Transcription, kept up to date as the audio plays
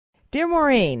Dear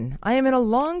Maureen, I am in a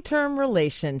long-term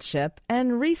relationship,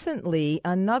 and recently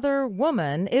another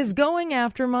woman is going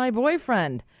after my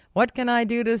boyfriend. What can I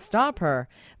do to stop her?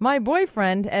 My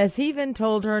boyfriend has even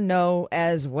told her no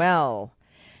as well.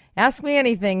 Ask me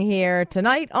anything here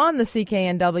tonight on the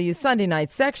CKNW Sunday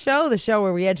Night Sex Show, the show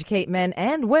where we educate men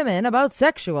and women about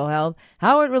sexual health,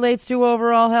 how it relates to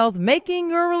overall health, making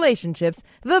your relationships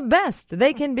the best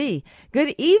they can be.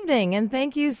 Good evening, and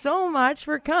thank you so much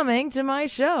for coming to my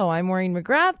show. I'm Maureen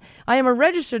McGrath. I am a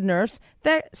registered nurse,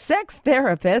 sex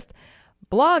therapist,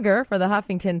 blogger for the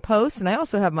Huffington Post, and I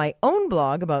also have my own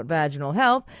blog about vaginal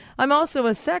health. I'm also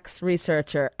a sex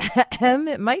researcher.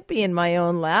 It might be in my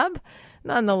own lab.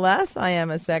 Nonetheless, I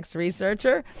am a sex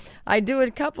researcher. I do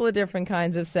a couple of different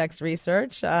kinds of sex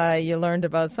research. You learned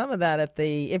about some of that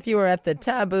if you were at the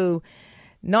Taboo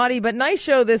Naughty But Nice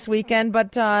show this weekend.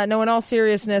 But no, in all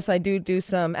seriousness, I do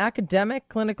some academic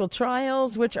clinical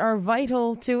trials, which are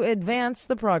vital to advance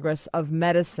the progress of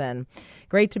medicine.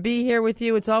 Great to be here with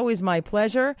you. It's always my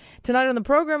pleasure. Tonight on the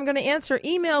program, I'm going to answer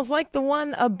emails like the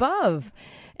one above.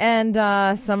 And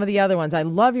some of the other ones. I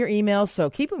love your emails,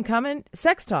 so keep them coming.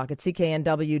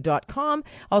 sextalk@cknw.com.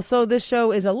 Also, this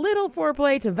show is a little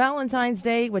foreplay to Valentine's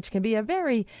Day, which can be a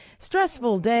very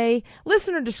stressful day.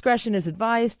 Listener discretion is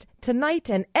advised tonight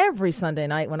and every Sunday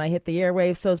night when I hit the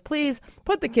airwaves. So please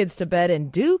put the kids to bed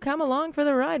and do come along for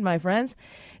the ride, my friends.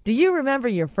 Do you remember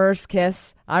your first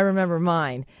kiss? I remember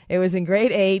mine. It was in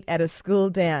grade 8 at a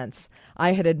school dance.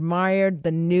 I had admired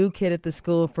the new kid at the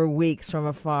school for weeks from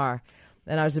afar.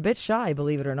 And I was a bit shy,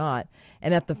 believe it or not.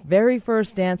 And at the very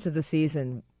first dance of the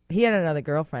season, he had another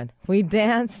girlfriend. We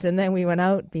danced, and then we went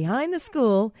out behind the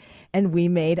school, and we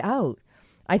made out.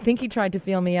 I think he tried to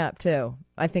feel me up, too.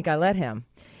 I think I let him.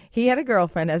 He had a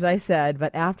girlfriend, as I said,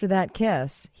 but after that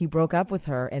kiss, he broke up with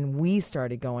her, and we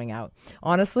started going out.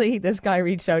 Honestly, this guy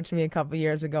reached out to me a couple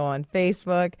years ago on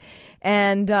Facebook,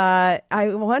 and I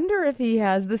wonder if he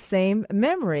has the same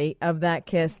memory of that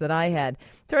kiss that I had.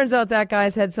 Turns out that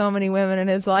guy's had so many women in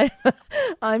his life.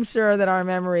 I'm sure that our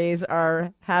memories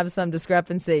have some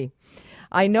discrepancy.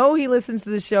 I know he listens to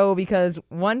the show because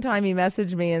one time he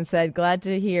messaged me and said, "Glad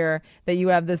to hear that you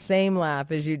have the same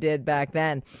laugh as you did back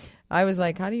then." I was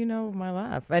like, how do you know my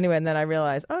laugh? Anyway, and then I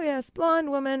realized, oh, yes, blonde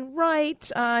woman, right.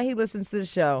 He listens to the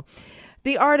show.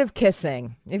 The art of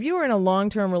kissing. If you are in a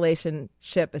long-term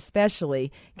relationship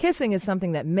especially, kissing is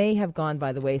something that may have gone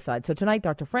by the wayside. So tonight,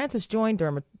 Dr. Francis Jang,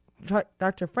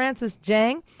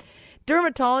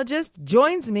 dermatologist,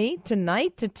 joins me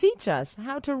tonight to teach us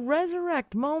how to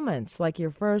resurrect moments like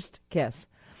your first kiss.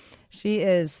 She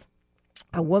is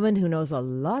a woman who knows a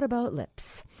lot about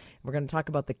lips. We're going to talk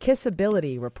about the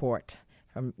Kissability Report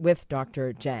with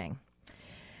Dr. Jang.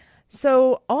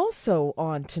 So also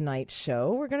on tonight's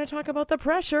show, we're going to talk about the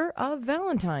pressure of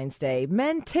Valentine's Day.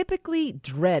 Men typically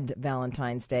dread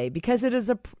Valentine's Day because it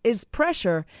is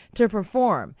pressure to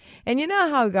perform. And you know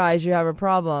how, guys, you have a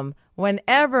problem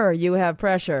whenever you have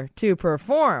pressure to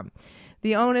perform.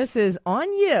 The onus is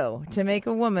on you to make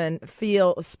a woman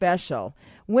feel special.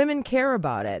 Women care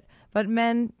about it, but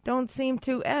men don't seem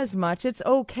to as much. It's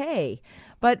okay.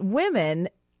 But women,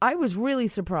 I was really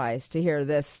surprised to hear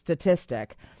this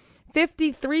statistic.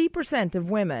 53%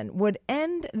 of women would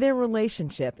end their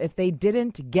relationship if they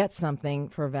didn't get something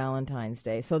for Valentine's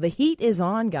Day. So the heat is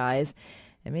on, guys,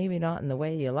 and maybe not in the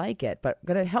way you like it. But I'm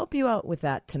going to help you out with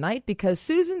that tonight because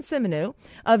Susan Simonu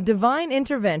of Divine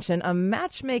Intervention, a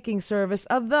matchmaking service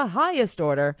of the highest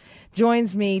order,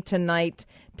 joins me tonight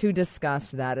to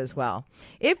discuss that as well.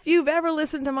 If you've ever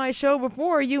listened to my show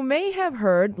before, you may have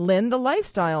heard Lynn, the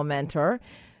lifestyle mentor,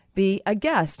 be a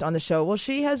guest on the show. Well,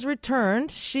 she has returned.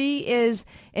 She is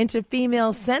into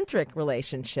female-centric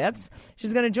relationships.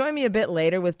 She's going to join me a bit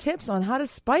later with tips on how to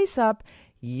spice up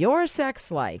your sex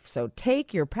life. So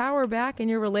take your power back in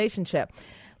your relationship.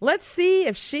 Let's see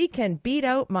if she can beat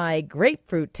out my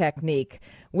grapefruit technique,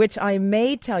 which I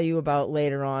may tell you about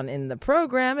later on in the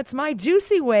program. It's my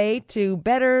juicy way to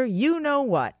better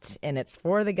you-know-what, and it's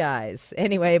for the guys.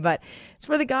 Anyway, but it's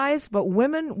for the guys, but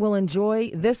women will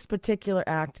enjoy this particular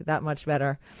act that much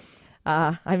better.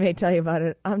 I may tell you about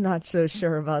it. I'm not so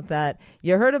sure about that.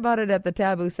 You heard about it at the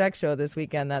Taboo Sex Show this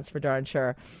weekend, that's for darn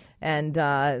sure. And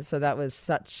so that was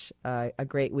such a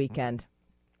great weekend.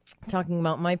 Talking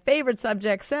about my favorite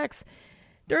subject, sex,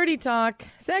 dirty talk,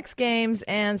 sex games,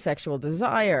 and sexual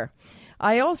desire.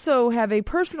 I also have a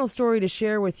personal story to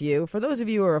share with you. For those of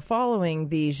you who are following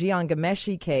the Jian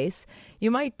Ghomeshi case, you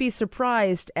might be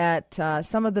surprised at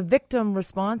some of the victim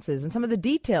responses and some of the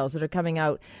details that are coming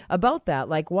out about that,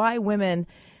 like why women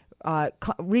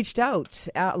reached out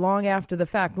long after the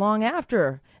fact, long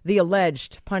after the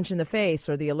alleged punch in the face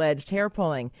or the alleged hair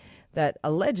pulling. that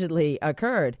allegedly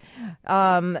occurred.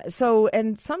 And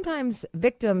sometimes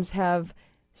victims have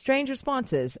strange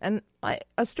responses. And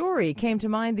a story came to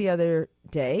mind the other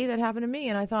day that happened to me,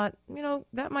 and I thought,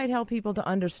 that might help people to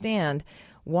understand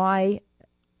why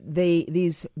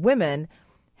these women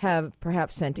have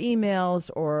perhaps sent emails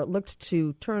or looked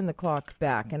to turn the clock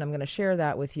back. And I'm going to share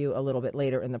that with you a little bit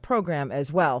later in the program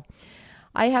as well.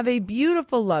 I have a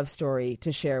beautiful love story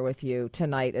to share with you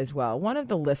tonight as well. One of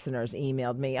the listeners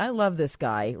emailed me. I love this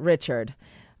guy, Richard.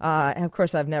 Of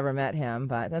course, I've never met him,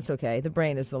 but that's okay. The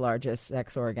brain is the largest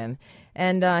sex organ.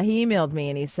 And he emailed me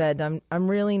and he said, I'm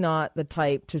really not the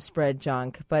type to spread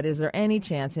junk, but is there any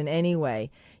chance in any way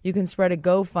you can spread a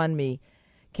GoFundMe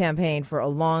campaign for a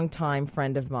longtime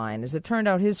friend of mine? As it turned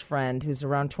out, his friend, who's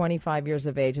around 25 years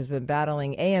of age, has been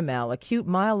battling AML, acute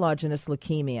myelogenous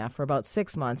leukemia, for about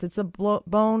 6 months. It's a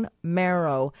bone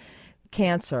marrow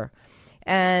cancer.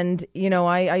 And,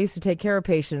 I used to take care of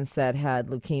patients that had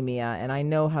leukemia, and I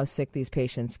know how sick these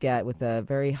patients get with a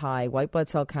very high white blood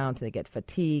cell count. They get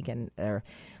fatigue and their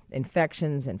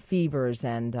infections and fevers,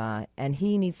 and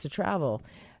he needs to travel.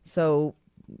 So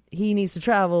he needs to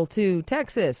travel to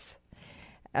Texas.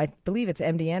 I believe it's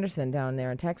MD Anderson down there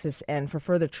in Texas, and for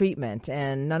further treatment,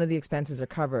 and none of the expenses are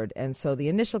covered. And so the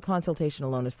initial consultation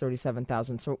alone is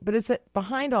 $37,000. So, but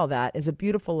behind all that is a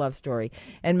beautiful love story.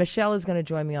 And Michelle is going to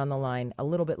join me on the line a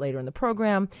little bit later in the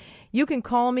program. You can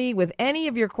call me with any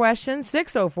of your questions,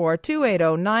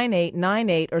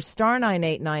 604-280-9898 or star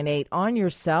 9898 on your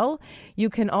cell. You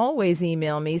can always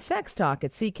email me,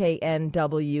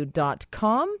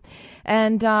 sextalk@cknw.com.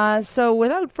 And so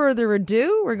without further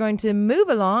ado, we're going to move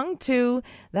along to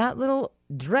that little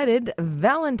dreaded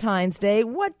Valentine's Day.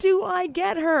 What do I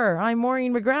get her? I'm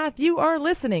Maureen McGrath. You are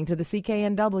listening to the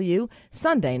CKNW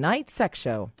Sunday Night Sex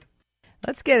Show.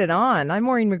 Let's get it on. I'm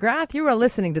Maureen McGrath. You are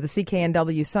listening to the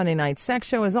CKNW Sunday Night Sex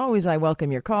Show. As always, I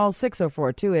welcome your calls,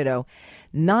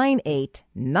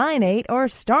 604-280-9898 or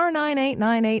star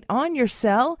 9898 on your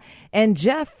cell. And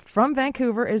Jeff from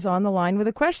Vancouver is on the line with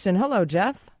a question. Hello,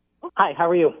 Jeff. Hi, how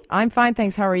are you? I'm fine,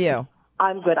 thanks. How are you?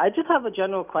 I'm good. I just have a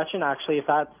general question, actually, if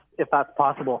that's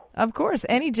possible. Of course,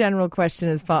 any general question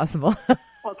is possible.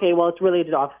 Okay, well, it's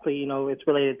related, obviously, it's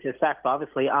related to sex,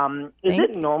 obviously. Is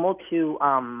it normal to,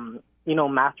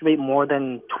 masturbate more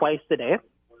than twice a day?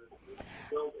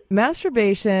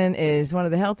 Masturbation is one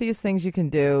of the healthiest things you can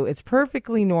do. It's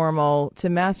perfectly normal to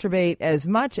masturbate as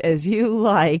much as you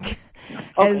like,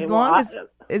 as long as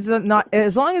it's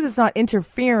not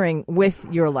interfering with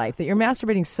your life, that you're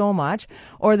masturbating so much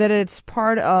or that it's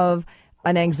part of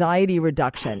an anxiety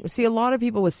reduction. See, a lot of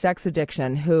people with sex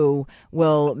addiction who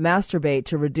will masturbate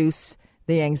to reduce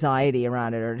the anxiety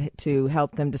around it, or to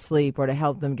help them to sleep, or to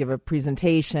help them give a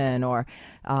presentation, or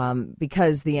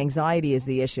because the anxiety is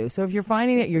the issue. So if you're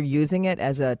finding that you're using it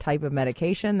as a type of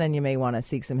medication, then you may want to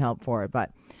seek some help for it.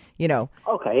 But,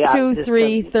 okay, yeah, 2,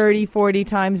 3, 30, 40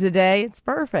 times a day, it's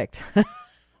perfect.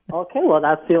 Okay, well,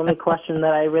 that's the only question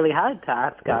that I really had to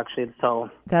ask, actually. So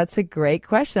that's a great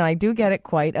question. I do get it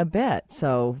quite a bit.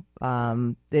 So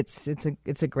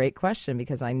it's a great question,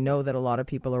 because I know that a lot of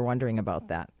people are wondering about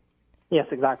that. Yes,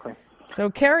 exactly. So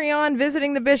carry on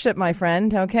visiting the bishop, my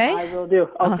friend, okay? I will do.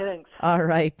 Okay, thanks. All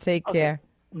right, take care.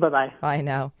 Bye-bye. Bye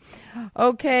now.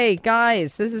 Okay,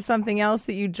 guys, this is something else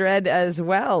that you dread as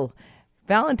well.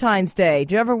 Valentine's Day.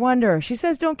 Do you ever wonder? She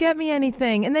says, don't get me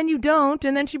anything, and then you don't,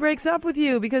 and then she breaks up with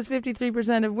you, because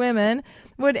 53% of women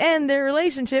would end their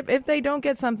relationship if they don't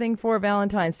get something for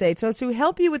Valentine's Day. So to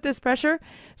help you with this pressure,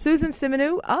 Susan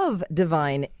Simoneau of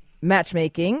Divine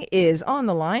Matchmaking is on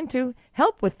the line to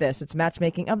help with this. It's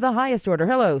matchmaking of the highest order.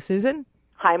 Hello, Susan.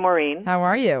 Hi, Maureen. How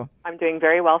are you? I'm doing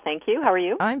very well, thank you. How are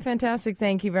you? I'm fantastic,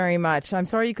 thank you very much. I'm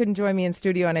sorry you couldn't join me in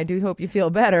studio, and I do hope you feel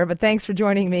better, but thanks for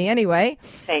joining me anyway.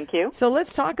 Thank you. So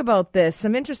let's talk about this.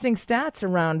 Some interesting stats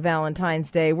around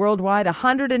Valentine's Day. Worldwide,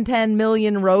 110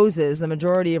 million roses, the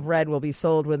majority of red, will be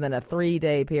sold within a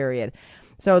 3-day period.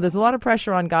 So there's a lot of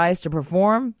pressure on guys to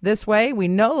perform this way. We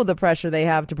know the pressure they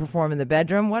have to perform in the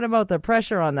bedroom. What about the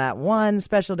pressure on that one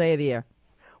special day of the year?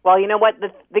 Well, you know what?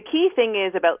 The key thing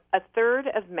is about a third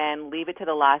of men leave it to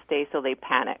the last day, so they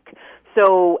panic.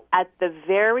 So at the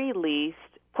very least,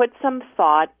 put some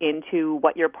thought into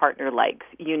what your partner likes.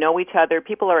 You know each other.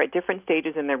 People are at different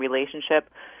stages in their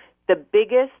relationship. The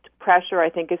biggest pressure,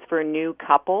 I think, is for new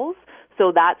couples.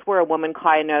 So that's where a woman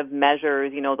kind of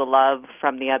measures, the love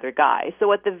from the other guy.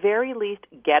 So at the very least,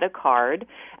 get a card.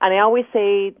 And I always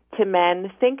say to men,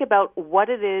 think about what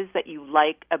it is that you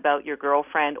like about your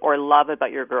girlfriend or love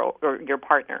about your girl or your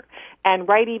partner. And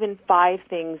write even 5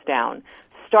 things down.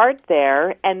 start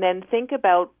there and then think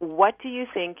about what do you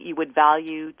think you would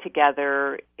value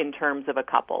together in terms of a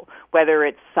couple, whether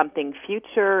it's something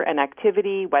future, an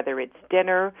activity, whether it's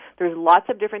dinner. There's lots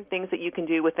of different things that you can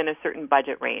do within a certain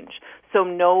budget range. So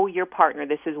know your partner.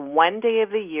 This is one day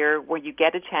of the year where you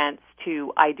get a chance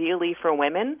to, ideally for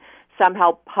women,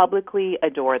 somehow publicly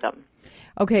adore them.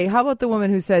 Okay, how about the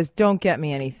woman who says, don't get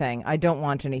me anything, I don't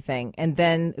want anything, and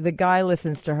then the guy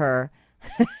listens to her,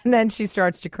 and then she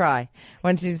starts to cry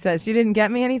when she says, you didn't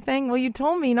get me anything? Well, you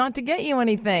told me not to get you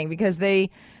anything, because there's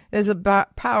a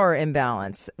power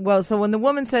imbalance. Well, so when the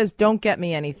woman says, don't get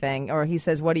me anything, or he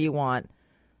says, what do you want?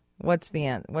 What's the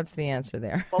answer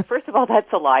there? Well, first of all,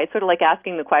 that's a lie. It's sort of like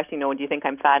asking the question, do you think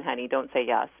I'm fat, honey? Don't say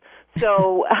yes.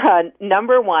 So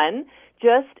number one,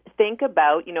 just think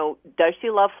about, does she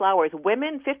love flowers?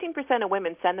 15% of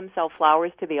women send themselves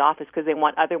flowers to the office because they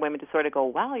want other women to sort of go,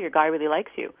 wow, your guy really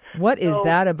likes you. What is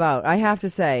that about? I have to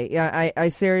say, I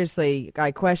seriously,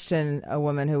 I question a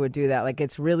woman who would do that. Like,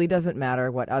 it really doesn't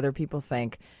matter what other people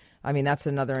think. I mean, that's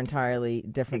another entirely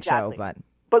different show,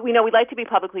 but we like to be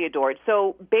publicly adored.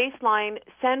 So baseline,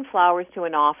 send flowers to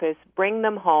an office, bring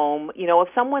them home. If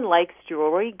someone likes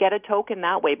jewelry, get a token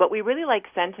that way. But we really like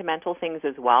sentimental things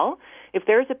as well. If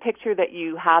there's a picture that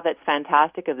you have that's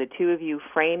fantastic of the two of you,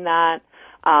 frame that.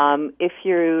 If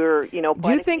you're,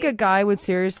 do you think a guy would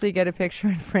seriously get a picture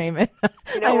and frame it?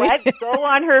 You know what? Go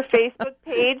on her Facebook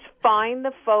page, find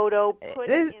the photo, put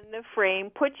it in the frame,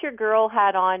 put your girl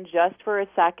hat on just for a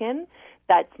second.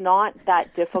 That's not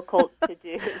that difficult to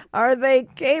do. Are they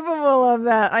capable of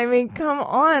that? I mean, come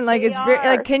on. Like,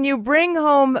 like, can you bring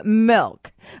home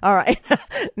milk? All right.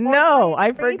 No,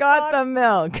 I forgot the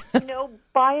milk.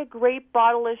 Buy a great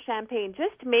bottle of champagne.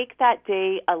 Just make that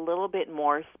day a little bit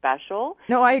more special.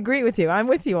 No, I agree with you. I'm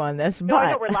with you on this.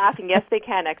 No, we're laughing. Yes, they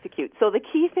can execute. So the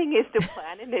key thing is to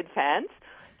plan in advance.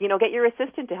 Get your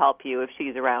assistant to help you if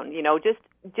she's around.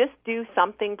 Just do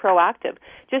something proactive.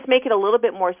 Just make it a little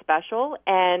bit more special.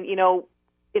 And,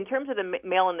 in terms of the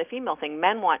male and the female thing,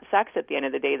 men want sex at the end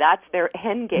of the day. That's their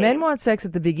end game. Men want sex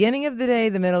at the beginning of the day,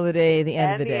 the middle of the day, the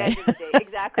end of the day. End of the day.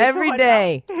 Exactly. Every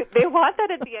day. They want that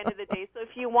at the end of the day. So if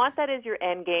you want that as your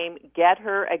end game, get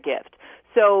her a gift.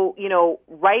 So,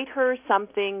 write her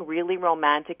something really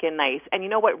romantic and nice. And you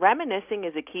know what? Reminiscing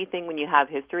is a key thing when you have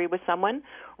history with someone.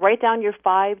 Write down your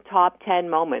 5 top 10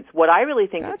 moments. What I really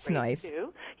think that's is great nice.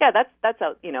 Too. Yeah,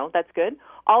 that's good.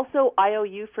 Also, I owe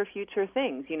you for future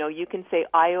things. You can say,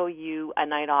 I owe you a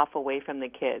night off away from the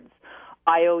kids.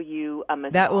 I owe you a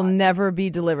massage. That will never be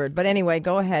delivered. But anyway,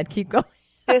 go ahead. Keep going.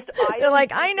 They're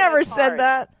like, I never said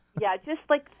that. Yeah, just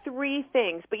like 3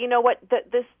 things. But you know what?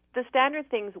 The standard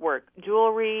things work.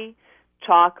 Jewelry,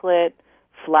 chocolate,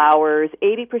 flowers.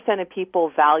 80% of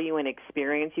people value an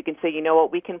experience. You can say,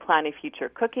 we can plan a future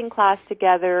cooking class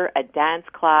together, a dance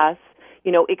class.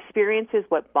 Experience is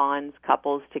what bonds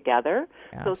couples together.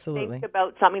 Absolutely. So think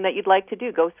about something that you'd like to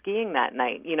do. Go skiing that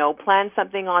night. Plan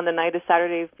something on the night of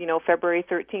Saturday, February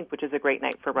 13th, which is a great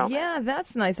night for romance. Yeah,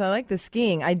 that's nice. I like the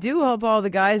skiing. I do hope all the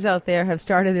guys out there have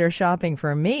started their shopping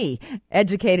for me,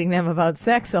 educating them about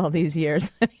sex all these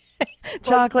years.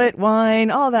 Chocolate,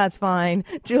 wine, all that's fine.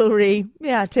 Jewelry,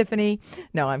 yeah, Tiffany.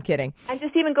 No, I'm kidding. And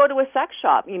just even go to a sex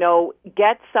shop.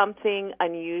 Get something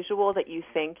unusual that you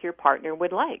think your partner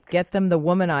would like. Get them the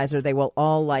womanizer. They will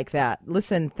all like that.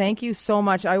 Listen, thank you so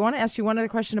much. I want to ask you one other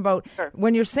question about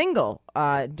when you're single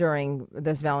during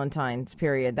this Valentine's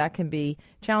period. That can be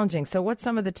challenging. So what's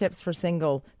some of the tips for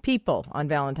single people on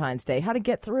Valentine's Day? How to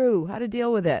get through, how to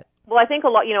deal with it? Well, I think a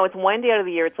lot, it's one day out of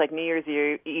the year. It's like New Year's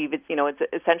Eve. It's, it's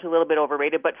essentially a little bit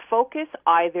overrated, but focus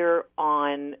either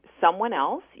on someone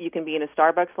else. You can be in a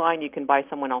Starbucks line. You can buy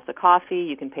someone else a coffee.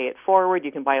 You can pay it forward.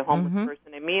 You can buy a homeless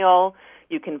person a meal.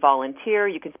 You can volunteer.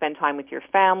 You can spend time with your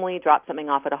family, drop something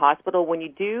off at a hospital. When you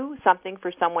do something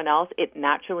for someone else, it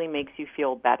naturally makes you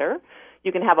feel better.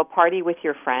 You can have a party with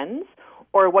your friends.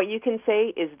 Or what you can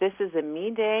say is, this is a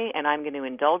me day, and I'm going to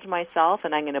indulge myself,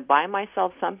 and I'm going to buy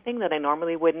myself something that I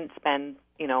normally wouldn't spend,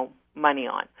 money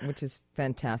on. Which is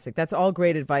fantastic. That's all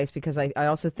great advice, because I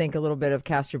also think a little bit of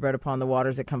cast your bread upon the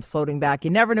waters. It comes floating back.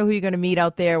 You never know who you're going to meet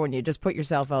out there when you just put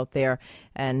yourself out there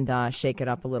and shake it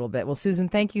up a little bit. Well, Susan,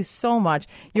 thank you so much.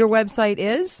 Your website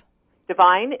is?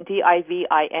 Divine,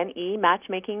 DIVINE,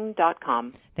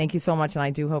 matchmaking.com. Thank you so much, and I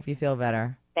do hope you feel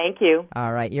better. Thank you.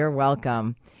 All right, you're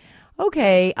welcome.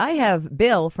 Okay, I have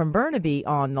Bill from Burnaby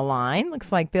on the line.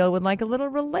 Looks like Bill would like a little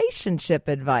relationship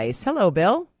advice. Hello,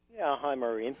 Bill. Yeah, hi,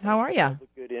 Maureen. How are you?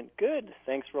 Good.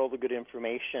 Thanks for all the good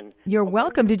information. You're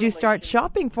welcome. Did you start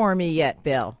shopping for me yet,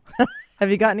 Bill? Have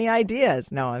you got any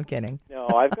ideas? No, I'm kidding. No,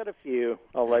 I've got a few.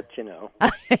 I'll let you know.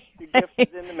 The gift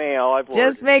is in the mail. I've ordered.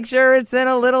 Just make sure it's in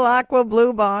a little aqua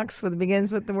blue box that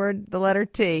begins with the letter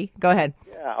T. Go ahead.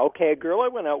 Yeah, okay. A girl I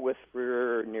went out with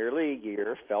for nearly a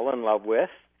year, fell in love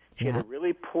with. She had a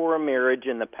really poor marriage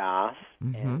in the past,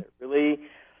 and it really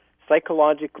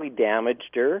psychologically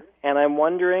damaged her. And I'm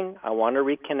wondering, I want to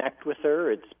reconnect with her.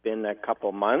 It's been a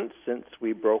couple months since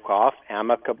we broke off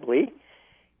amicably.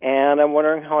 And I'm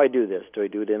wondering how I do this. Do I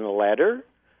do it in a letter?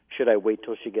 Should I wait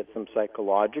till she gets some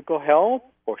psychological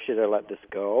help? Or should I let this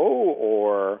go?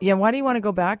 Or yeah, why do you want to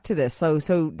go back to this? So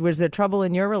was there trouble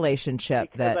in your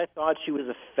relationship? Because I thought she was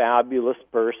a fabulous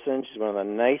person. She's one of the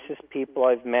nicest people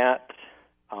I've met.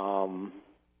 What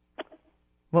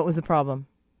was the problem?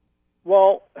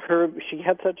 Well, she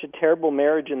had such a terrible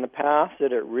marriage in the past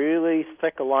that it really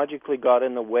psychologically got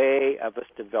in the way of us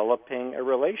developing a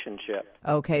relationship.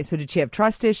 Okay, so did she have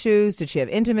trust issues? Did she have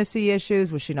intimacy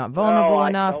issues? Was she not vulnerable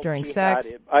enough during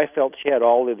sex? I felt she had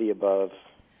all of the above.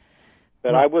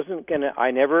 But I wasn't going to, I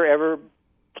never ever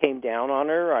came down on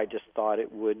her. I just thought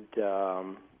it would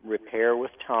repair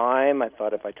with time. I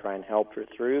thought if I try and help her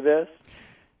through this,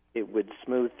 it would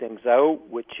smooth things out,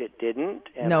 which it didn't.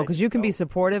 No, because you can be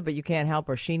supportive, but you can't help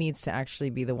her. She needs to actually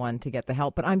be the one to get the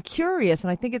help. But I'm curious,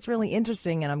 and I think it's really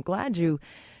interesting, and I'm glad you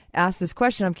asked this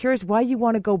question. I'm curious why you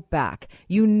want to go back.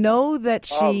 You know that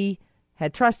she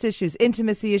had trust issues,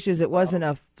 intimacy issues. It wasn't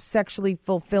a sexually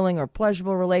fulfilling or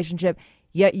pleasurable relationship,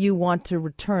 yet you want to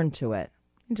return to it.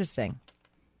 Interesting.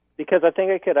 Because I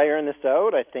think I could iron this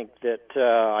out. I think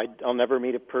that I'll never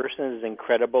meet a person as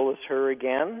incredible as her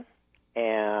again.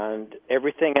 And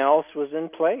everything else was in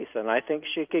place. And I think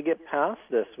she could get past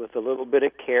this with a little bit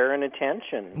of care and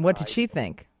attention. What did she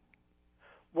think?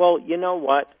 Well, you know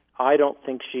what? I don't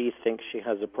think she thinks she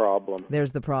has a problem.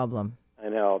 There's the problem. I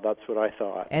know. That's what I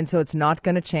thought. And so it's not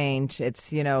going to change. It's,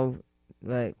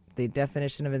 the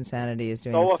definition of insanity is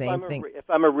doing the same thing. If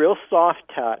I'm a real soft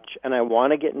touch and I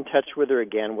want to get in touch with her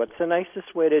again, what's the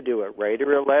nicest way to do it? Write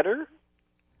her a letter?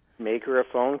 Make her a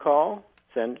phone call?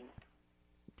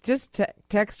 Just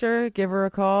text her, give her a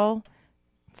call,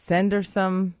 send her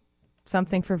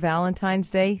something for Valentine's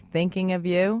Day, thinking of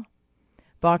you.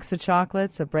 Box of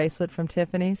chocolates, a bracelet from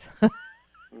Tiffany's.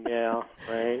 Yeah,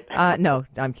 right. No,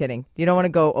 I'm kidding. You don't want to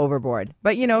go overboard.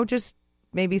 But, just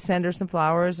maybe send her some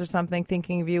flowers or something,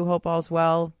 thinking of you, hope all's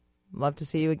well, love to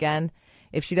see you again.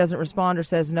 If she doesn't respond or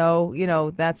says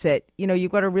no, that's it.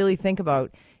 You've got to really think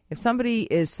about if somebody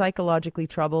is psychologically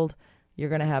troubled, you're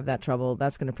going to have that trouble.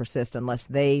 That's going to persist unless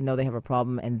they know they have a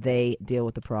problem and they deal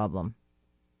with the problem.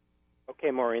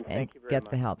 Okay, Maureen, thank you very much.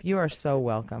 Get the help. You are so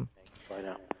welcome. Thanks. Bye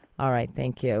now. All right,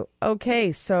 thank you.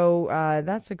 Okay, so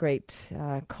that's a great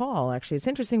call, actually. It's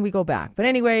interesting we go back. But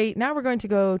anyway, now we're going to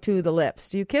go to the lips.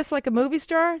 Do you kiss like a movie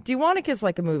star? Do you want to kiss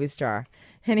like a movie star?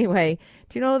 Anyway,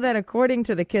 do you know that according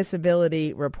to the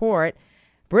Kissability report,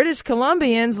 British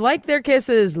Columbians like their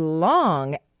kisses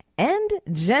long and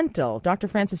gentle. Dr.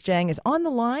 Frances Jang is on the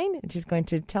line, and she's going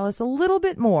to tell us a little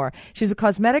bit more. She's a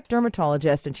cosmetic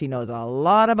dermatologist, and she knows a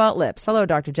lot about lips. Hello,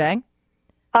 Dr. Jang.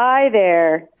 Hi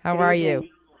there. How are you?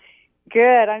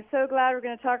 Good. I'm so glad we're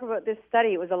going to talk about this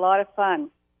study. It was a lot of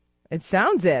fun. It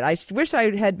sounds it. I wish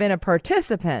I had been a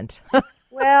participant.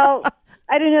 Well,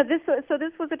 I don't know. This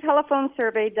was a telephone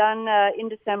survey done in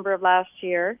December of last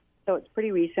year, so it's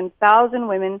pretty recent. 1,000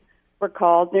 women were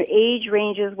called. Their age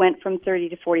ranges went from 30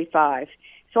 to 45.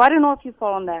 So I don't know if you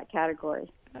fall in that category.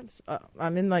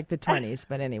 I'm in like the 20s,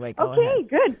 but anyway, go ahead. Okay,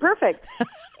 good, perfect.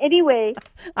 Anyway.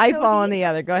 I fall on the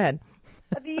other. Go ahead.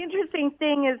 The interesting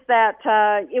thing is that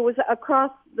it was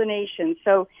across the nation.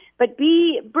 So, but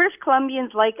British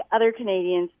Columbians, like other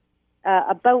Canadians,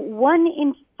 about 1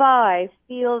 in 5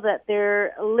 feel that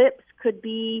their lips could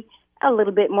be a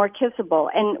little bit more kissable.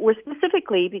 And we're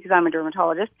specifically, because I'm a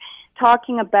dermatologist,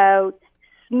 talking about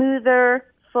smoother,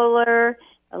 fuller,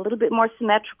 a little bit more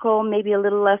symmetrical, maybe a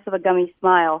little less of a gummy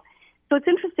smile. So it's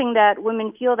interesting that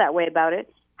women feel that way about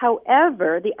it.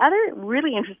 However, the other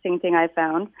really interesting thing I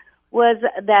found was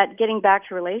that getting back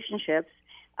to relationships,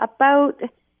 about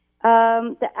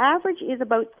the average is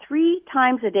about 3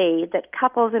 times a day that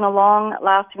couples in a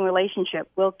long-lasting relationship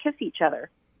will kiss each other,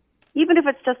 even if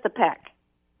it's just a peck.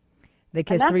 They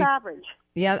kiss and that's average.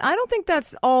 Yeah, I don't think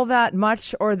that's all that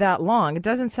much or that long. It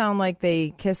doesn't sound like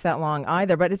they kiss that long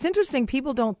either. But it's interesting.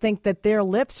 People don't think that their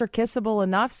lips are kissable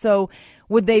enough. So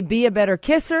would they be a better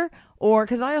kisser? Or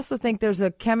because I also think there's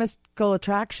a chemical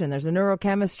attraction. There's a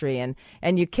neurochemistry.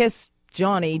 And you kiss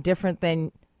Johnny different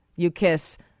than you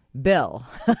kiss Bill.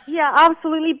 Yeah,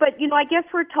 absolutely. But, I guess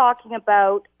we're talking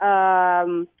about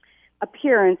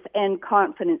appearance and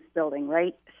confidence building,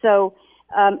 right? So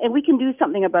And we can do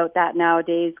something about that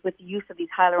nowadays with the use of these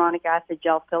hyaluronic acid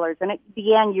gel fillers. And it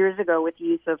began years ago with the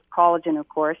use of collagen, of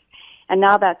course. And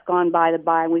now that's gone by the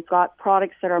by. And we've got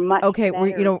products that are much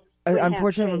better.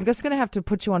 Unfortunately, I'm just going to have to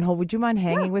put you on hold. Would you mind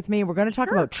hanging with me? We're going to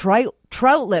talk about trout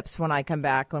lips when we come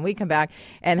back,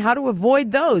 and how to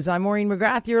avoid those. I'm Maureen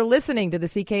McGrath. You're listening to the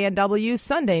CKNW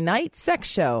Sunday Night Sex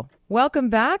Show. Welcome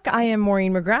back. I am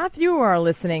Maureen McGrath. You are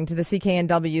listening to the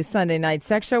CKNW Sunday Night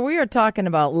Sex Show. We are talking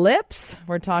about lips.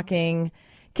 We're talking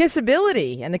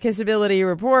kissability and the Kissability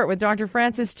Report with Dr.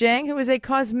 Frances Jang, who is a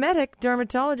cosmetic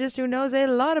dermatologist who knows a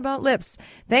lot about lips.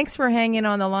 Thanks for hanging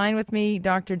on the line with me,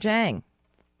 Dr. Jang.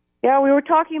 Yeah, we were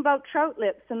talking about trout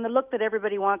lips and the look that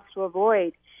everybody wants to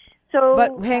avoid.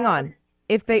 But hang on.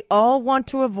 If they all want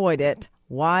to avoid it,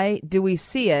 why do we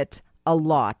see it a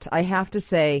lot? I have to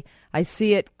say, I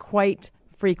see it quite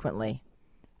frequently.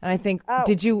 And I think,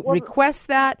 did you request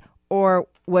that, or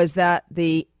was that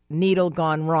the needle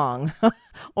gone wrong?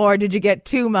 Or did you get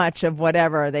too much of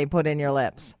whatever they put in your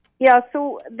lips? Yeah,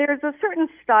 so there's a certain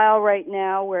style right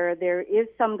now where there is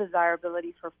some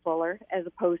desirability for fuller as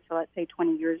opposed to, let's say,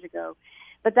 20 years ago.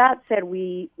 But that said,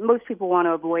 most people want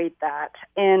to avoid that.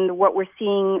 And what we're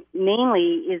seeing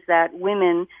mainly is that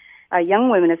women, young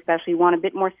women especially, want a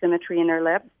bit more symmetry in their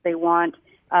lips. They want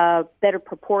better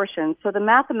proportion. So the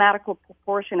mathematical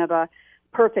proportion of a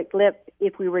perfect lip,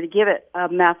 if we were to give it a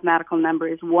mathematical number,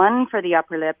 is 1 for the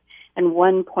upper lip and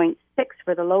 1.6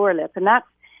 for the lower lip. And that's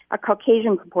a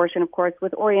Caucasian proportion, of course.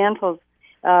 With Orientals,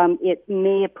 it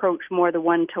may approach more the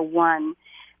 1-to-1.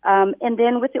 And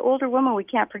then with the older woman, we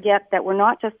can't forget that we're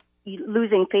not just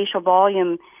losing facial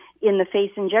volume in the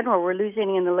face in general, we're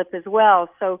losing in the lip as well.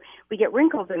 So we get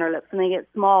wrinkles in our lips and they get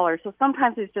smaller. So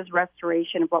sometimes it's just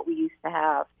restoration of what we used to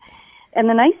have. And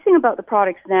the nice thing about the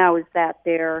products now is that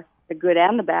they're the good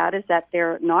and the bad, is that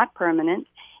they're not permanent.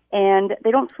 And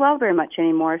they don't swell very much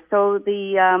anymore. So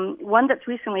the one that's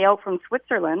recently out from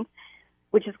Switzerland,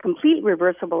 which is completely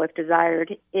reversible if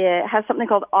desired, it has something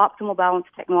called optimal balance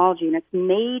technology, and it's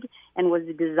made and was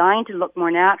designed to look more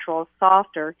natural,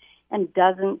 softer, and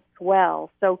doesn't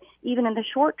swell. So even in the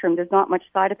short term, there's not much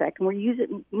side effect. And we're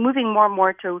moving more and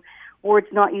more towards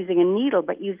not using a needle,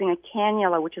 but using a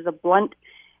cannula, which is a blunt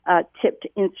tipped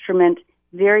instrument,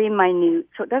 very minute,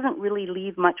 so it doesn't really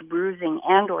leave much bruising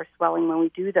and or swelling when we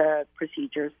do the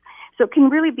procedures. So it can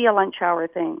really be a lunch hour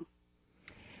thing.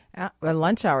 A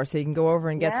lunch hour, so you can go over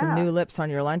and get some new lips on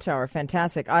your lunch hour.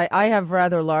 Fantastic. I have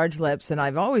rather large lips, and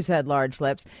I've always had large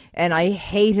lips, and I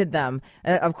hated them,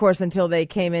 of course, until they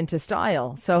came into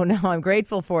style. So now I'm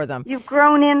grateful for them. You've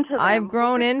grown into them. I've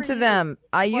grown into them.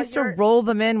 I used to roll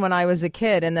them in when I was a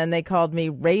kid, and then they called me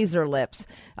razor lips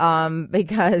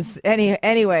because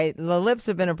anyway, the lips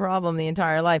have been a problem the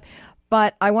entire life.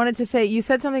 But I wanted to say, you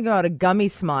said something about a gummy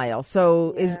smile.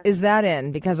 So is that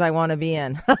in? Because I want to be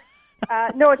in.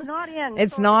 No, it's not in.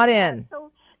 It's not in.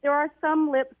 So there are some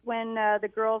lips when the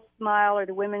girls smile or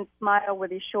the women smile where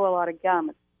they show a lot of gum.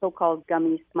 It's so-called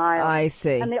gummy smile. I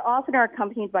see. And they often are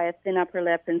accompanied by a thin upper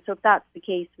lip. And so if that's the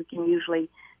case, we can usually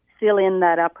fill in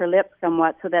that upper lip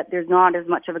somewhat so that there's not as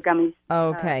much of a gummy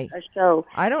a show.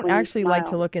 I don't actually like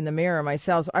to look in the mirror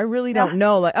myself. So I really don't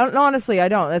know. Like, honestly, I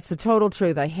don't. That's the total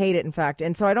truth. I hate it, in fact.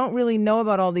 And so I don't really know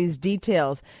about all these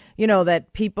details,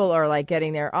 that people are like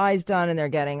getting their eyes done and they're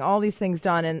getting all these things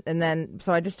done. And then,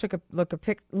 so I just took a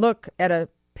look at a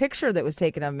picture that was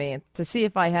taken of me to see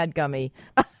if I had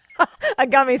a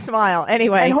gummy smile.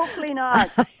 Anyway. And hopefully not.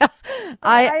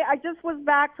 I just was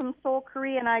back from Seoul,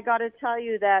 Korea, and I got to tell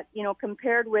you that,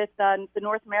 compared with the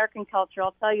North American culture,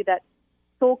 I'll tell you that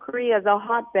Seoul, Korea is a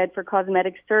hotbed for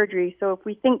cosmetic surgery. So if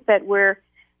we think that we're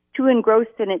too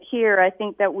engrossed in it here, I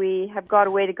think that we have got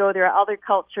a way to go. There are other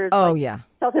cultures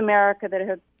South America that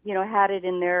have, had it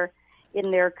in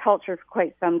their culture for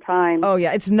quite some time. Oh,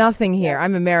 yeah. It's nothing here.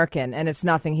 I'm American, and it's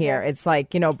nothing here. It's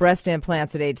like, breast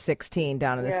implants at age 16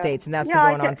 down in the States, and that's been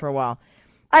going on for a while.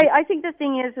 I think the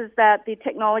thing is that the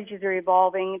technologies are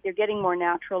evolving. They're getting more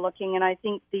natural looking, and I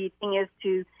think the thing is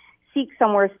to seek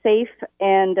somewhere safe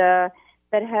and that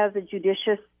has a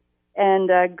judicious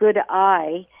and good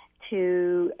eye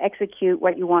to execute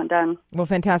what you want done. Well,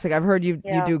 fantastic. I've heard you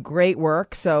do great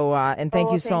work. So, and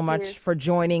thank you so much for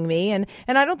joining me. And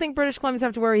I don't think British Columbians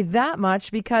have to worry that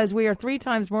much because we are 3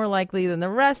 times more likely than the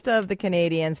rest of the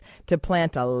Canadians to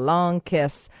plant a long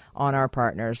kiss on our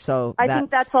partners. So I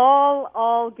think that's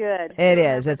all good. It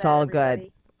is. It's all good.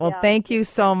 Well, thank you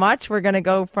so much. We're going to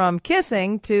go from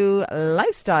kissing to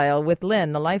lifestyle with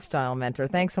Lynn, the lifestyle mentor.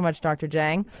 Thanks so much, Dr.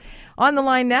 Jang. On the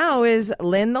line now is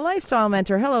Lynn, the lifestyle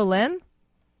mentor. Hello, Lynn.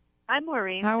 I'm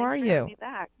Maureen. How Thanks are for you? having me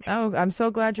back. Oh, I'm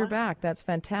so glad you're back. That's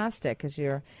fantastic because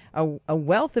you're a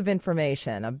wealth of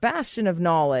information, a bastion of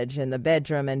knowledge in the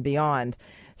bedroom and beyond.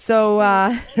 So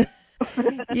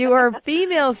you are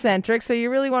female-centric, so you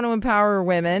really want to empower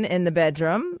women in the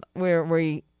bedroom.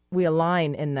 We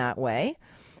align in that way.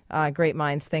 Great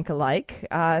minds think alike.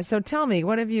 So tell me,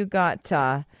 what have you got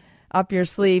up your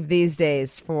sleeve these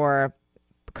days for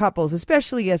couples,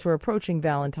 especially as we're approaching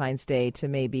Valentine's Day, to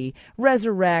maybe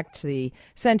resurrect the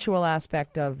sensual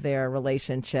aspect of their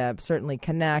relationship, certainly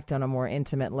connect on a more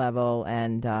intimate level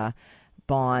and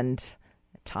bond,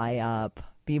 tie up,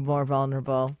 be more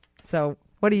vulnerable. So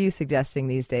what are you suggesting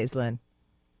these days, Lynn?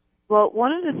 Well,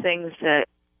 one of the things that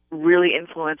really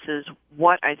influences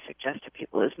what I suggest to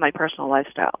people is my personal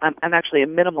lifestyle. I'm actually a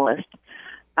minimalist,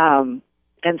 and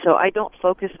so I don't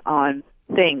focus on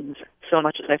things so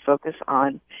much as I focus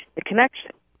on the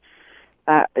connection.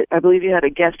 I believe you had a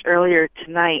guest earlier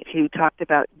tonight who talked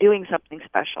about doing something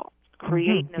special,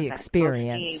 create an the event,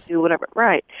 experience. do whatever.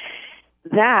 Right.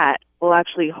 That will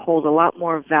actually hold a lot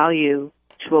more value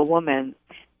to a woman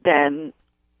than,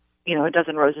 a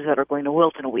dozen roses that are going to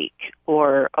wilt in a week,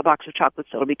 or a box of chocolates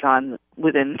that'll be gone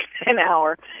within an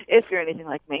hour, if you're anything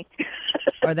like me.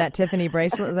 Or that Tiffany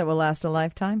bracelet that will last a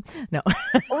lifetime? No.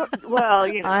 Well,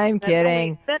 I'm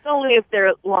kidding. That's only if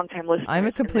they're long-time listeners. I'm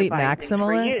a complete and they're buying things for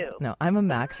maximalist. you. No, I'm a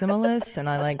maximalist, and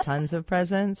I like tons of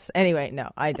presents. Anyway, no,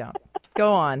 I don't.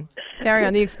 Go on. Carry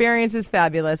on. The experience is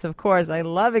fabulous. Of course, I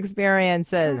love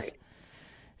experiences. Right.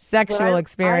 Sexual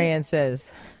experiences.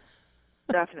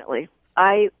 Definitely.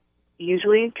 I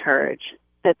usually encourage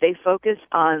that they focus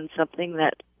on something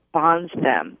that bonds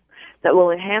them, that will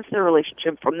enhance their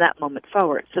relationship from that moment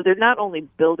forward. So they're not only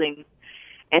building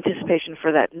anticipation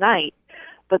for that night,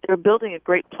 but they're building a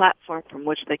great platform from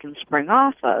which they can spring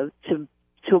off of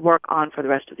to work on for the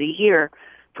rest of the year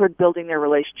toward building their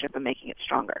relationship and making it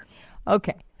stronger.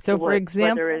 Okay. So for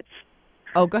example, whether it's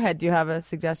go ahead. Do you have a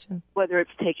suggestion? whether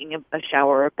it's taking a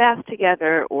shower or a bath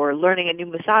together, or learning a new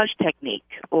massage technique,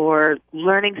 or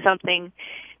learning something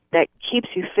that keeps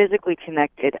you physically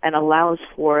connected and allows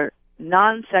for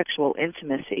non-sexual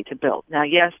intimacy to build. Now,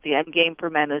 yes, the end game for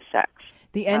men is sex.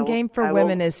 The end game for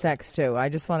women is sex, too. I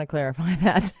just want to clarify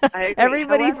that. I agree.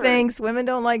 Everybody However, thinks women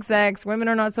don't like sex. Women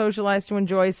are not socialized to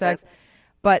enjoy sex.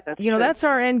 But, true. that's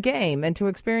our end game. And to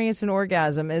experience an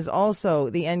orgasm is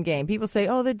also the end game. People say,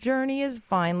 oh, the journey is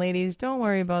fine, ladies. Don't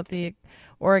worry about the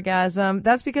orgasm.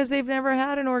 That's because they've never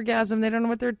had an orgasm. They don't know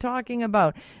what they're talking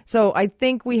about. So I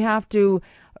think we have to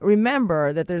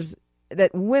remember that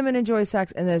that women enjoy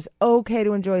sex, and it's okay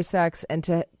to enjoy sex, and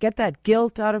to get that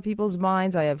guilt out of people's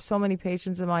minds. I have so many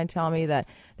patients of mine tell me that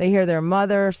they hear their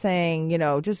mother saying,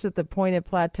 just at the pointed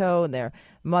plateau, and their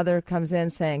mother comes in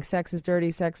saying sex is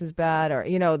dirty, sex is bad, or,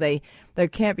 they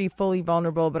can't be fully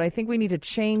vulnerable. But I think we need to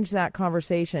change that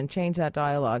conversation, change that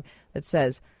dialogue that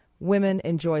says women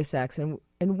enjoy sex, and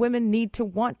women need to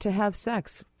want to have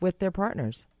sex with their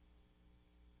partners.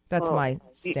 That's my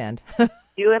stand.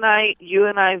 You and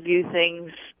I view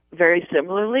things very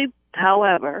similarly.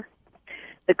 However,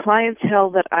 the clientele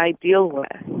that I deal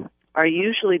with are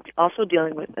usually also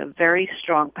dealing with a very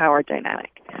strong power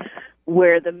dynamic,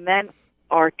 where the men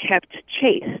are kept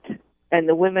chaste and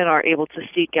the women are able to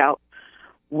seek out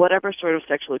whatever sort of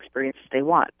sexual experiences they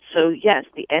want. So yes,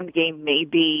 the end game may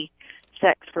be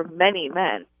sex for many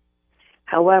men.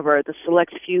 However, the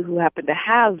select few who happen to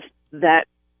have that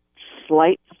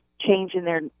slight change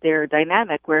in their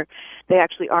dynamic where they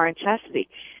actually are in chastity,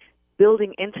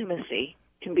 building intimacy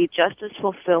can be just as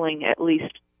fulfilling, at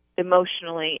least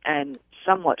emotionally and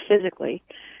somewhat physically,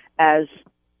 as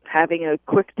having a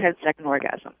quick 10-second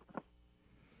orgasm.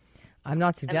 I'm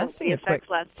not suggesting a quick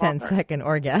lasts 10-second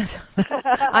orgasm.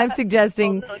 I'm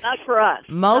suggesting no, not for us.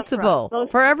 multiple, Not for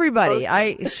us. for everybody.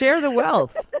 I share the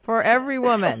wealth for every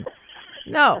woman.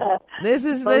 No, this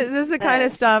is the kind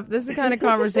of stuff. This is the kind of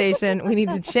conversation we need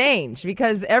to change,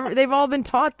 because they've all been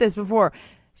taught this before.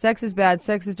 Sex is bad.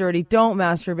 Sex is dirty. Don't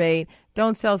masturbate.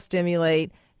 Don't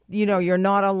self-stimulate. You're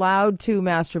not allowed to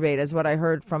masturbate, is what I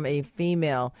heard from a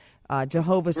female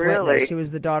Jehovah's Witness. She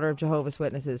was the daughter of Jehovah's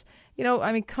Witnesses.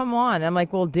 Come on. I'm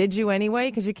like, well, did you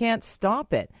anyway? Because you can't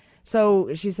stop it.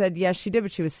 So she said, yes, she did,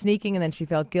 but she was sneaking, and then she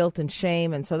felt guilt and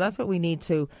shame. And so that's what we need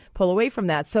to pull away from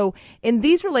that. So in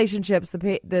these relationships,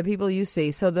 the people you see,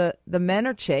 so the men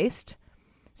are chaste,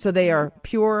 so they are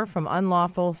pure from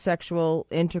unlawful sexual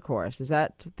intercourse. Is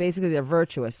that basically they're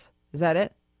virtuous? Is that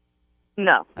it?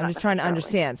 No. I'm just trying to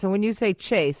understand. So when you say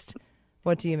chaste,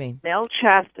 what do you mean? Male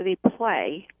chastity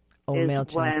play. Oh, male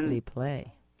chastity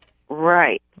play.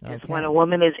 Right. Okay. Is when a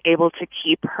woman is able to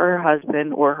keep her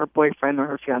husband or her boyfriend or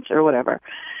her fiancé or whatever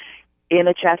in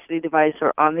a chastity device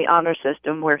or on the honor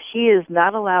system where he is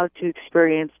not allowed to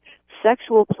experience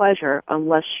sexual pleasure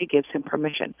unless she gives him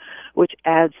permission, which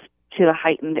adds to the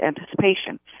heightened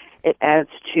anticipation. It adds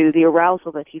to the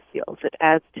arousal that he feels. It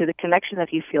adds to the connection that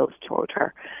he feels toward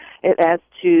her. It adds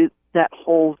to that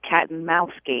whole cat and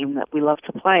mouse game that we love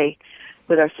to play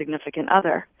with our significant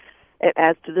other. It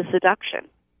adds to the seduction.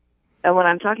 And when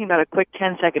I'm talking about a quick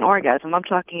 10-second orgasm, I'm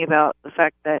talking about the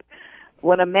fact that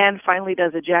when a man finally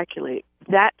does ejaculate,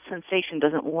 that sensation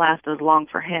doesn't last as long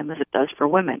for him as it does for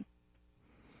women.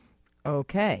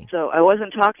 Okay. So I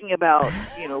wasn't talking about,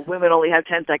 women only have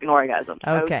 10-second orgasms. Okay.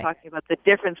 I was talking about the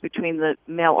difference between the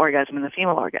male orgasm and the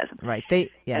female orgasm. Right.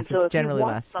 It's generally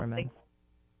less for men.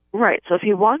 Right. So if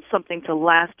he wants something to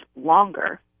last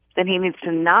longer, then he needs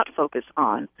to not focus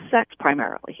on sex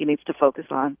primarily. He needs to focus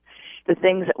on the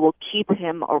things that will keep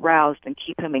him aroused and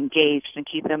keep him engaged and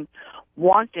keep him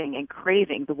wanting and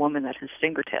craving the woman at his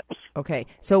fingertips. Okay.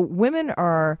 So women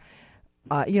are,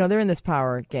 they're in this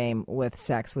power game with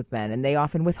sex with men, and they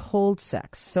often withhold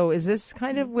sex. So is this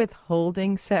kind of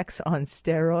withholding sex on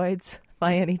steroids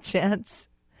by any chance?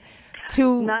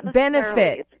 To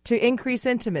benefit, to increase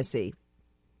intimacy?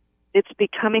 It's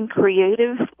becoming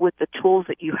creative with the tools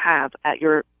that you have at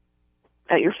your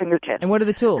fingertips. And what are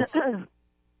the tools?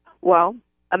 Well,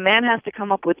 a man has to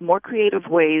come up with more creative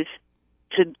ways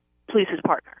to please his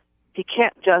partner. He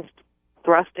can't just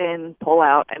thrust in, pull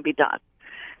out, and be done.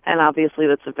 And obviously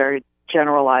that's a very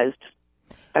generalized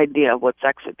idea of what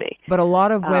sex would be. But a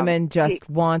lot of women just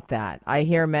want that. I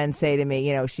hear men say to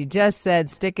me, she just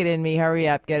said, stick it in me, hurry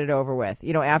up, get it over with,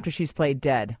 after she's played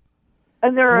dead.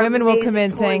 And there are women will come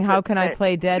in saying, how can I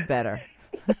play dead better?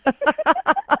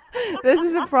 This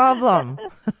is a problem.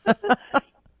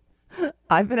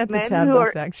 I've been at the Taboo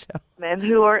Sex Show. Men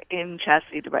who are in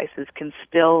chastity devices can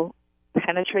still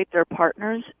penetrate their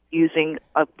partners using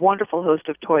a wonderful host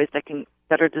of toys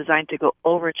that are designed to go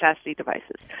over chastity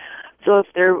devices. So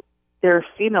if their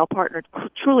female partner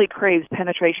truly craves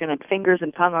penetration and fingers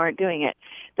and tongue aren't doing it,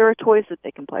 there are toys that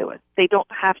they can play with. They don't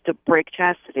have to break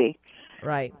chastity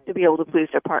to be able to please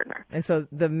their partner. And so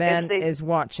the man is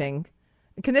watching.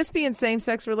 Can this be in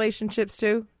same-sex relationships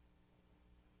too?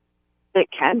 It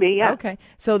can be, yeah. Okay.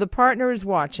 So the partner is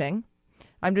watching.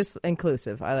 I'm just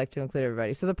inclusive. I like to include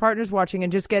everybody. So the partner's watching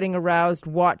and just getting aroused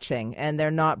watching, and they're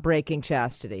not breaking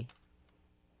chastity.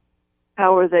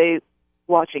 How are they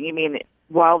watching? You mean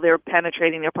while they're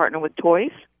penetrating their partner with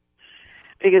toys?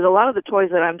 Because a lot of the toys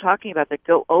that I'm talking about that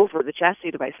go over the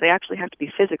chastity device, they actually have to be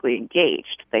physically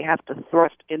engaged. They have to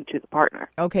thrust into the partner.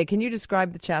 Okay. Can you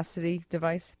describe the chastity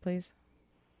device, please?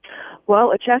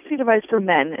 Well, a chastity device for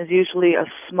men is usually a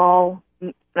small,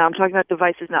 now I'm talking about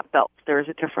devices, not belts. There is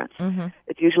a difference. Mm-hmm.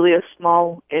 It's usually a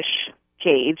small-ish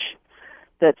cage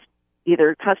that's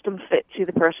either custom fit to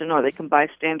the person or they can buy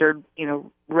standard,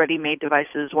 ready-made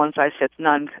devices, one size fits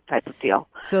none type of deal.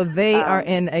 So they are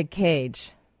in a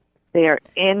cage. They are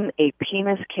in a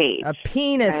penis cage. A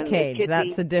penis cage.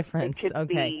 That's the difference.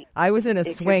 Okay. I was in a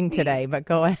swing today, but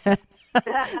go ahead.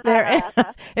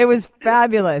 It was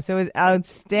fabulous. It was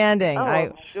outstanding.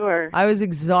 Sure. I was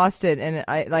exhausted, and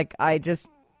I just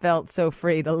felt so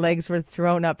free. The legs were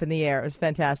thrown up in the air. It was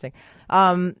fantastic.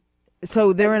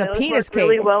 So they're in a penis cage.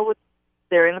 Really well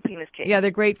they're in a penis cage. Yeah,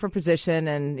 they're great for position,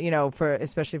 and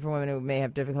especially for women who may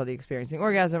have difficulty experiencing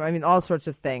orgasm. I mean, all sorts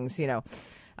of things.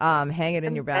 Hang it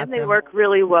in your bathroom. And they work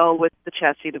really well with the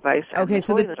chastity device. Okay,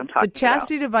 so the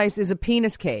chastity device is a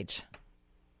penis cage.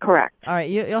 Correct. All right,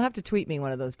 you'll have to tweet me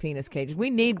one of those penis cages.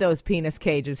 We need those penis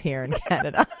cages here in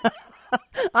Canada.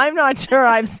 I'm not sure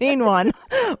I've seen one,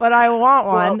 but I want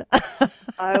one. Well,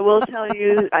 I will tell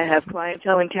you, I have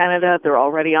clientele in Canada. They're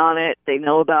already on it. They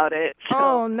know about it. So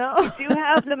oh, no. If you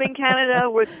have them in Canada,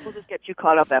 we'll just get you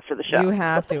caught up after the show. You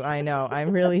have to. I know.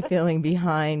 I'm really feeling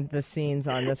behind the scenes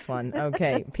on this one.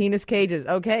 Okay. Penis cages.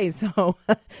 Okay. So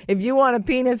if you want a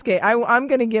penis cage, I'm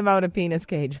going to give out a penis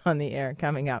cage on the air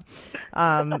coming up.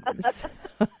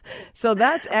 So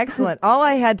that's excellent. All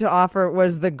I had to offer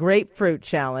was the grapefruit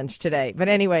challenge today. But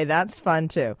anyway, that's fun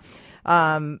too.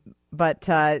 So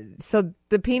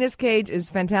the penis cage is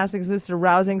fantastic. This is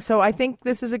arousing. So I think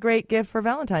this is a great gift for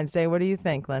Valentine's Day. What do you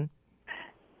think, Lynn?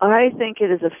 I think it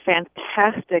is a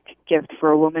fantastic gift for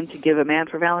a woman to give a man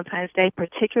for Valentine's Day,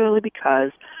 particularly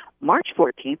because March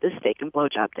 14th is Steak and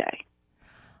Blowjob Day.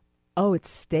 Oh,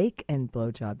 it's Steak and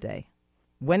Blowjob Day.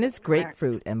 When is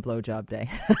Grapefruit and Blowjob Day?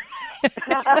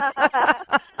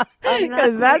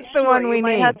 Because that's the one we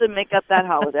need. You might have to make up that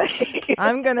holiday.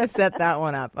 I'm going to set that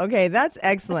one up. Okay, that's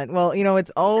excellent. Well,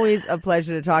 it's always a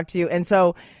pleasure to talk to you. And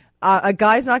so a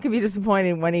guy's not going to be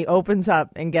disappointed when he opens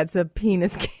up and gets a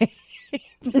penis cage.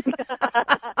 It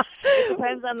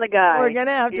depends on the guy. We're going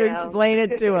to have to explain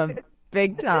it to him.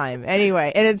 Big time.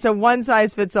 Anyway, and it's a one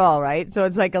size fits all, right? So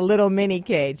it's like a little mini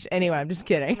cage. Anyway, I'm just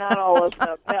kidding. Not all of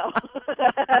them, no.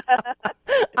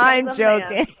 I'm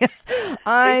joking.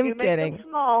 I'm they do kidding. Make them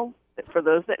small. For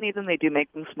those that need them, they do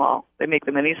make them small. They make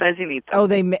them any size you need them.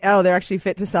 They're actually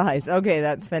fit to size. Okay,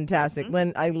 that's fantastic. Mm-hmm.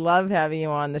 Lynn, I love having you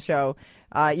on the show.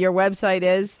 Your website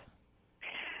is?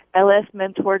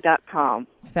 lsmentor.com.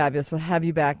 It's fabulous. We'll have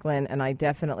you back, Lynn, and I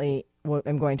definitely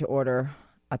am going to order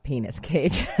a penis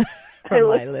cage. For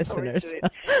my listeners.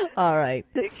 All right.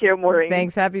 Take care, Maureen.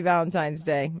 Thanks. Happy Valentine's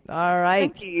Day. All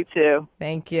right. Thank you too.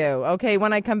 Thank you. Okay,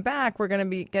 when I come back, we're going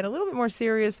to get a little bit more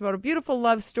serious about a beautiful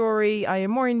love story. I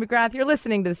am Maureen McGrath. You're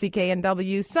listening to the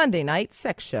CKNW Sunday Night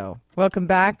Sex Show. Welcome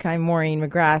back. I'm Maureen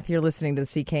McGrath. You're listening to the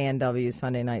CKNW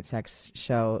Sunday Night Sex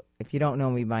Show. If you don't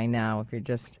know me by now, if you're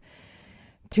just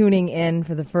tuning in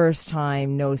for the first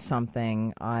time, know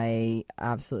something. I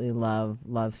absolutely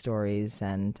love stories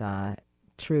and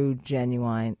true,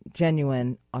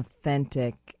 genuine,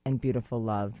 authentic, and beautiful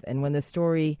love. And when the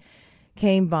story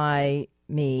came by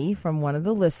me from one of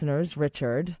the listeners,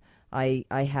 Richard, I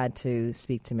had to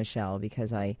speak to Michelle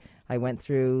because I went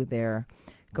through their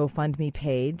GoFundMe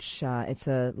page. It's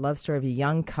a love story of a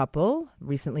young couple,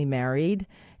 recently married,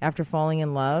 after falling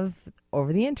in love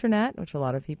over the internet, which a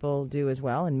lot of people do as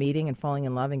well, and meeting and falling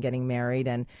in love and getting married.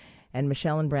 And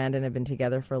Michelle and Brandon have been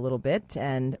together for a little bit,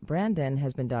 and Brandon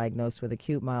has been diagnosed with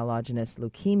acute myelogenous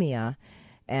leukemia,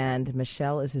 and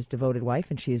Michelle is his devoted wife,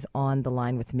 and she's on the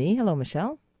line with me. Hello,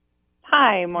 Michelle.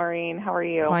 Hi, Maureen. How are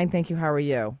you? Fine, thank you. How are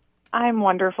you? I'm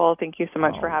wonderful. Thank you so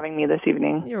much for having me this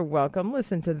evening. You're welcome.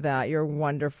 Listen to that. You're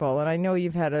wonderful. And I know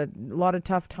you've had a lot of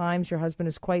tough times. Your husband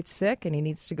is quite sick, and he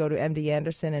needs to go to MD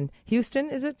Anderson in Houston,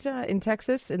 is it, in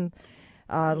Texas, in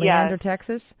Leander,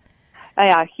 Texas?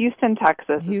 Yeah, Houston,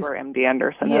 Texas is where MD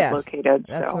Anderson is located.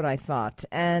 That's what I thought.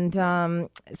 And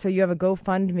so you have a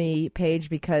GoFundMe page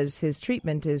because his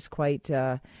treatment is quite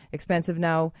expensive.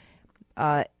 Now,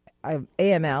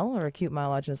 AML, or acute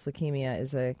myelogenous leukemia,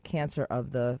 is a cancer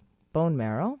of the bone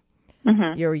marrow.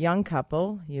 Mm-hmm. You're a young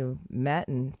couple. You met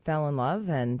and fell in love,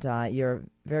 and you're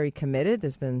very committed.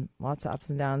 There's been lots of ups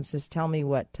and downs. Just tell me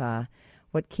what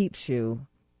keeps you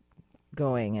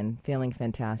going and feeling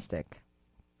fantastic.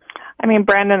 I mean,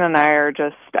 Brandon and I are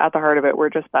just, at the heart of it,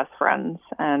 we're just best friends.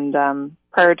 And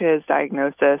prior to his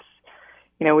diagnosis,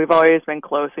 we've always been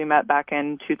close. We met back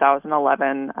in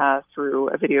 2011 through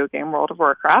a video game, World of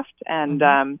Warcraft,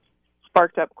 and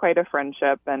sparked up quite a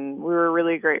friendship. And we were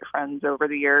really great friends over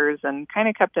the years and kind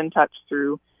of kept in touch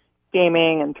through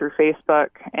gaming and through Facebook.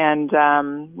 And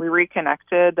we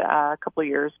reconnected a couple of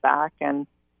years back and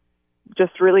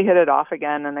just really hit it off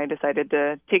again, and I decided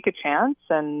to take a chance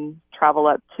and travel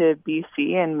up to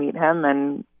BC and meet him.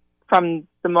 And from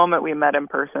the moment we met in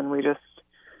person, we just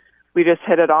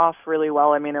hit it off really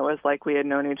well. I mean, it was like we had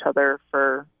known each other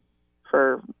for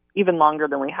even longer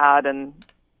than we had. And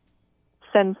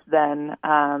since then,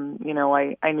 I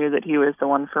knew that he was the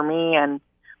one for me, and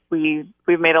we've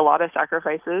made a lot of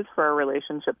sacrifices for our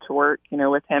relationship to work.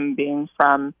 With him being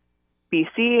from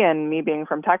BC and me being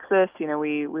from Texas,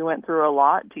 we went through a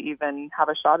lot to even have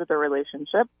a shot at the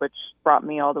relationship, which brought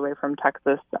me all the way from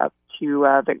Texas up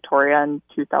to Victoria in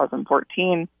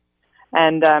 2014.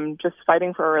 And just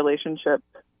fighting for a relationship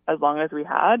as long as we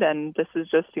had. And this is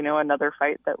just, another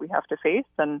fight that we have to face.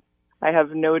 And I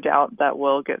have no doubt that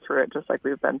we'll get through it, just like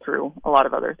we've been through a lot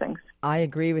of other things. I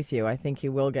agree with you. I think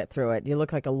you will get through it. You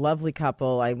look like a lovely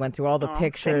couple. I went through all the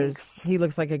pictures. Thanks. He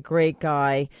looks like a great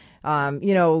guy. In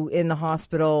the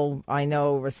hospital, I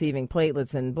know, receiving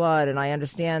platelets and blood, and I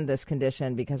understand this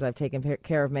condition because I've taken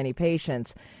care of many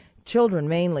patients, children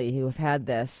mainly, who have had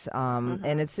this.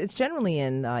 And it's generally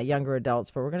in younger adults,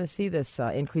 but we're going to see this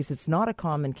increase. It's not a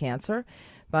common cancer.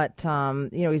 But,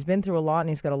 he's been through a lot, and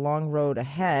he's got a long road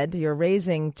ahead. You're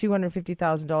raising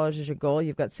 $250,000 as your goal.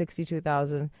 You've got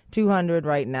 $62,200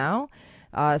 right now.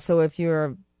 So if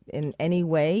you're in any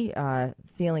way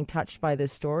feeling touched by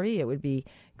this story, it would be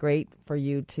great for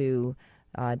you to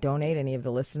donate. Any of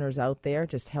the listeners out there,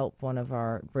 just help one of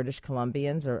our British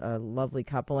Columbians, or a lovely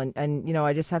couple. And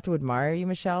I just have to admire you,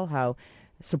 Michelle, how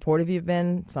supportive you've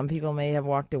been. Some people may have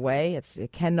walked away.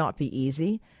 It cannot be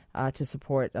easy to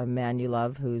support a man you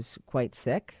love who's quite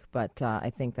sick, but I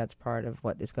think that's part of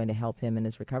what is going to help him in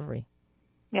his recovery.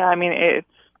 Yeah, I mean, it's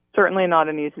certainly not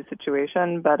an easy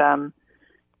situation, but,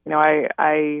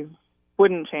 I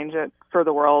wouldn't change it for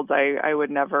the world. I would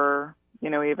never,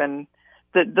 even,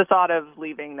 the thought of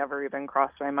leaving never even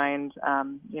crossed my mind. I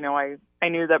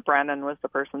knew that Brandon was the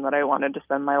person that I wanted to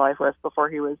spend my life with before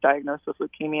he was diagnosed with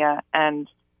leukemia, and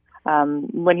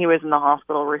When he was in the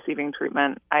hospital receiving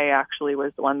treatment, I actually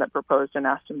was the one that proposed and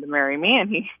asked him to marry me, and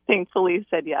he thankfully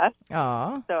said yes.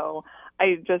 Aww. So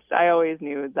I always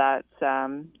knew that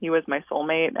he was my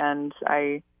soulmate, and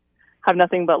I have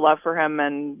nothing but love for him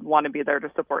and want to be there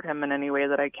to support him in any way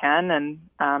that I can. And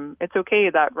it's okay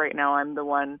that right now I'm the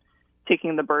one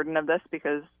taking the burden of this,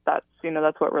 because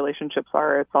that's what relationships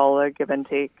are. It's all a give and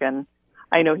take, and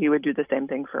I know he would do the same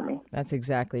thing for me. That's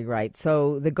exactly right.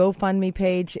 So the GoFundMe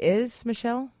page is,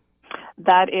 Michelle?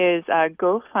 That is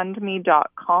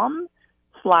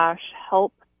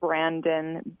GoFundMe.com/help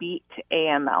Brandon beat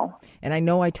AML. And I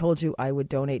know I told you I would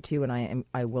donate to you, and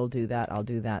I will do that. I'll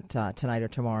do that tonight or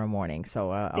tomorrow morning. So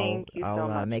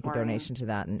I'll make a donation to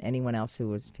that, and anyone else who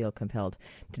would feel compelled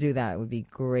to do that would be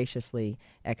graciously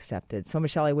accepted. So,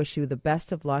 Michelle, I wish you the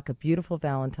best of luck, a beautiful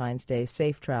Valentine's Day,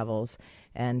 safe travels,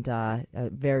 and a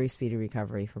very speedy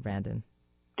recovery for Brandon.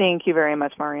 Thank you very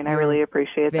much, Maureen. I really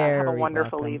appreciate that. Have a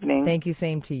wonderful evening. Thank you.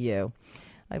 Same to you.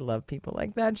 I love people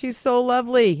like that. She's so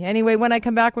lovely. Anyway, when I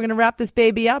come back, we're going to wrap this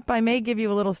baby up. I may give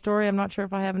you a little story. I'm not sure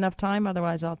if I have enough time.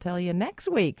 Otherwise, I'll tell you next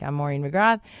week. I'm Maureen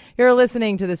McGrath. You're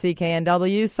listening to the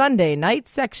CKNW Sunday Night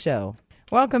Sex Show.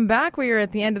 Welcome back. We are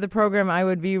at the end of the program. I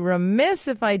would be remiss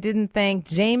if I didn't thank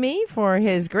Jamie for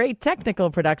his great technical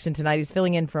production tonight. He's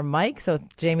filling in for Mike. So,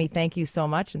 Jamie, thank you so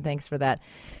much, and thanks for that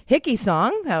Hickey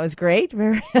song. That was great.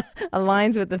 Very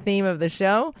aligns with the theme of the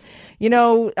show. You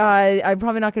know, I'm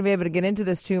probably not going to be able to get into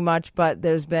this too much, but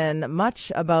there's been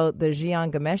much about the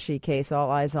Jian Ghomeshi case, all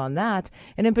eyes on that,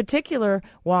 and in particular,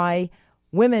 why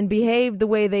women behaved the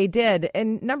way they did.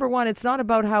 And number one, it's not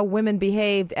about how women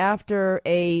behaved after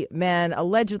a man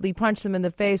allegedly punched them in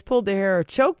the face, pulled their hair, or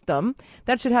choked them.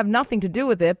 That should have nothing to do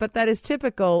with it, but that is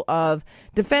typical of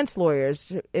defense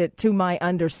lawyers, to my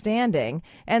understanding,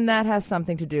 and that has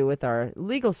something to do with our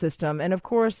legal system. And of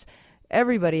course,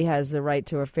 everybody has the right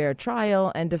to a fair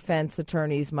trial, and defense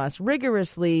attorneys must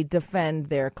rigorously defend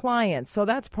their clients. So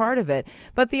that's part of it.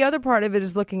 But the other part of it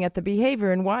is looking at the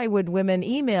behavior, and why would women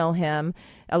email him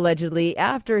allegedly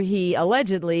after he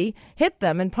allegedly hit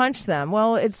them and punched them?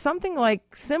 Well, it's something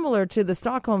like similar to the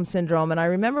Stockholm Syndrome. And I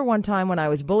remember one time when I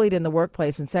was bullied in the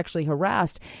workplace and sexually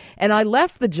harassed, and I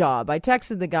left the job. I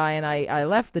texted the guy and I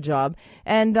left the job.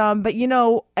 And but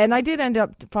and I did end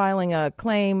up filing a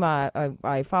claim.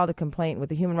 I filed a complaint with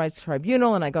the Human Rights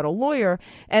Tribunal, and I got a lawyer.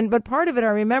 But part of it, I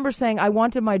remember saying I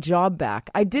wanted my job back.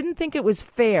 I didn't think it was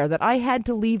fair that I had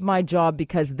to leave my job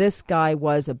because this guy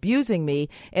was abusing me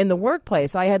in the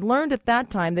workplace. I had learned at that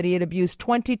time that he had abused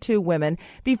 22 women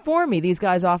before me. These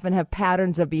guys often have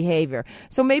patterns of behavior.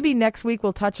 So maybe next week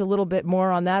we'll touch a little bit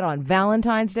more on that on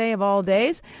Valentine's Day of all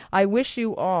days. I wish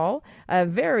you all a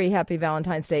very happy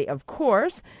Valentine's Day, of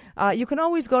course. You can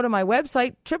always go to my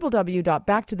website,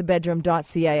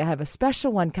 www.backtothebedroom.ca. I have a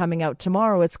special one coming out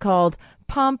tomorrow. It's called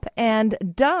Pump and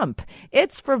Dump.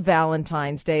 It's for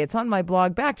Valentine's Day. It's on my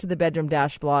blog,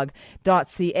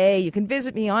 backtothebedroom-blog.ca. You can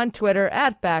visit me on Twitter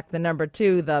at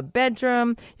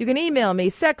back2thebedroom. You can email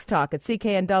me,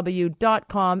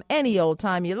 sextalk@cknw.com, any old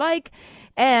time you like.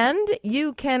 And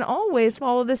you can always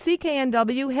follow the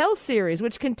CKNW Health Series,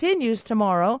 which continues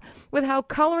tomorrow with how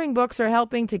coloring books are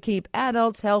helping to keep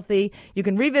adults healthy. You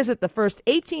can revisit the first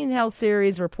 18 Health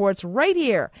Series reports right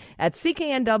here at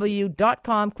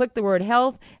cknw.com. Click the word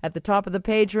health at the top of the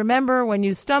page. Remember, when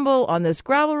you stumble on this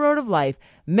gravel road of life,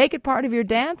 make it part of your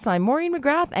dance. I'm Maureen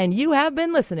McGrath, and you have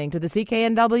been listening to the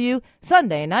CKNW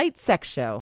Sunday Night Sex Show.